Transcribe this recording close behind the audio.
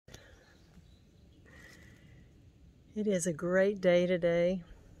It is a great day today.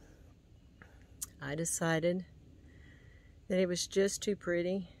 I decided that it was just too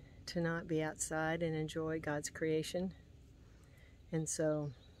pretty to not be outside and enjoy God's creation. And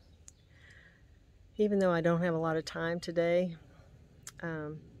so, even though I don't have a lot of time today,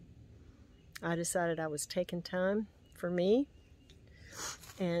 I decided I was taking time for me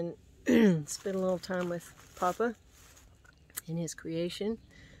and spend a little time with Papa in his creation.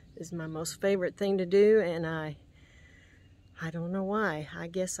 This is my most favorite thing to do, and I don't know why. I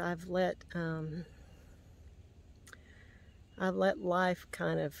guess I've let life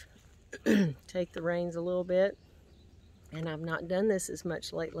kind of take the reins a little bit, and I've not done this as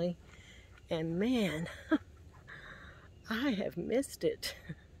much lately. And man, I have missed it.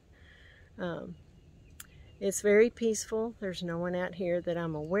 It's very peaceful. There's no one out here that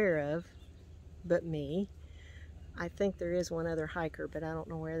I'm aware of but me. I think there is one other hiker, but I don't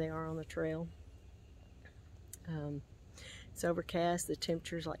know where they are on the trail. It's overcast. The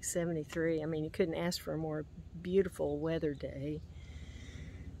temperature's like 73. I mean, you couldn't ask for a more beautiful weather day.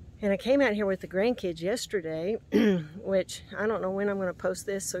 And I came out here with the grandkids yesterday, which I don't know when I'm going to post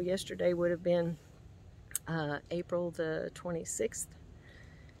this, so yesterday would have been April the 26th.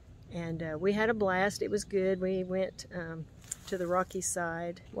 And we had a blast. It was good. We went to the rocky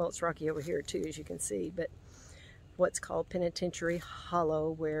side. Well, it's rocky over here too, as you can see, but what's called Penitentiary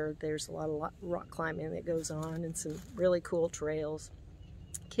Hollow, where there's a lot of rock climbing that goes on and some really cool trails.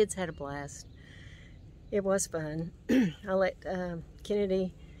 Kids had a blast. It was fun. I let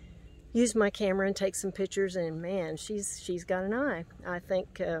Kennedy use my camera and take some pictures, and man, she's got an eye. I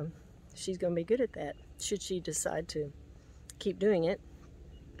think she's going to be good at that, should she decide to keep doing it.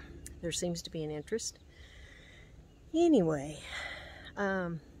 There seems to be an interest. Anyway,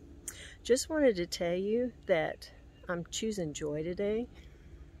 just wanted to tell you that I'm choosing joy today.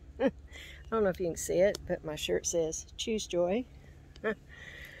 I don't know if you can see it, but my shirt says, choose joy.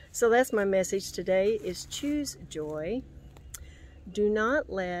 So that's my message today, is choose joy. Do not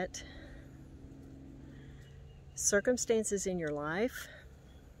let circumstances in your life,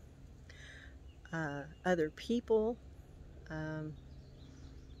 other people,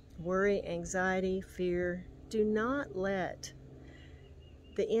 worry, anxiety, fear, do not let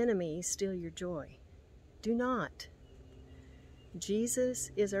the enemy steal your joy. Do not.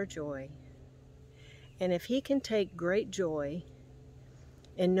 Jesus is our joy. And if he can take great joy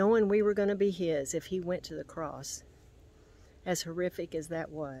in knowing we were going to be his if he went to the cross, as horrific as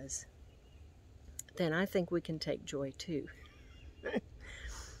that was, then I think we can take joy too.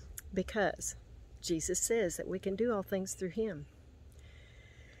 Because Jesus says that we can do all things through him.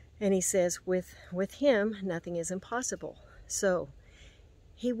 And he says with him, nothing is impossible. So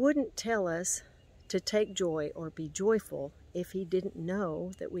he wouldn't tell us to take joy or be joyful if he didn't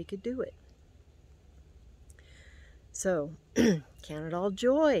know that we could do it. So count it all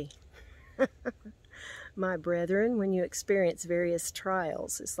joy, my brethren, when you experience various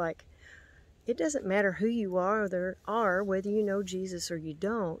trials. It's like, it doesn't matter who you are, whether you know Jesus or you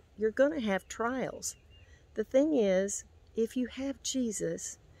don't, you're going to have trials. The thing is, if you have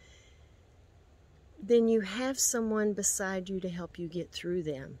Jesus, then you have someone beside you to help you get through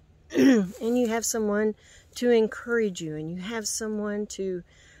them. And you have someone to encourage you, and you have someone to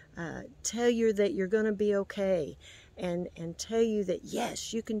tell you that you're going to be okay, and tell you that,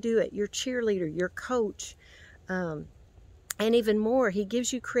 yes, you can do it. Your cheerleader, your coach, and even more, he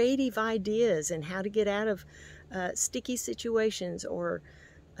gives you creative ideas and how to get out of sticky situations or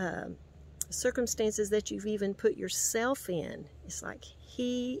circumstances that you've even put yourself in. It's like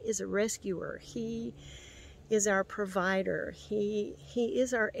he is a rescuer. He is our provider. He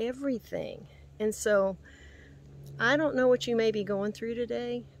is our everything. And so I don't know what you may be going through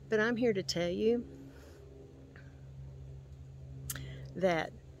today, but I'm here to tell you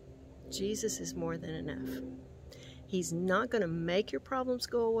that Jesus is more than enough. He's not going to make your problems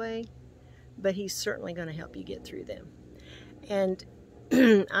go away, but he's certainly going to help you get through them. And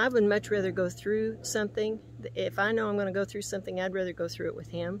I would much rather go through something. If I know I'm going to go through something, I'd rather go through it with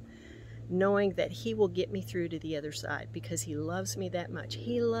him, knowing that he will get me through to the other side, because he loves me that much.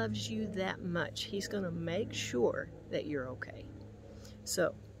 He loves you that much. He's going to make sure that you're okay.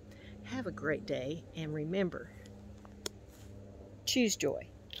 So have a great day, and remember, choose joy.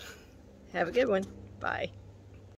 Have a good one. Bye.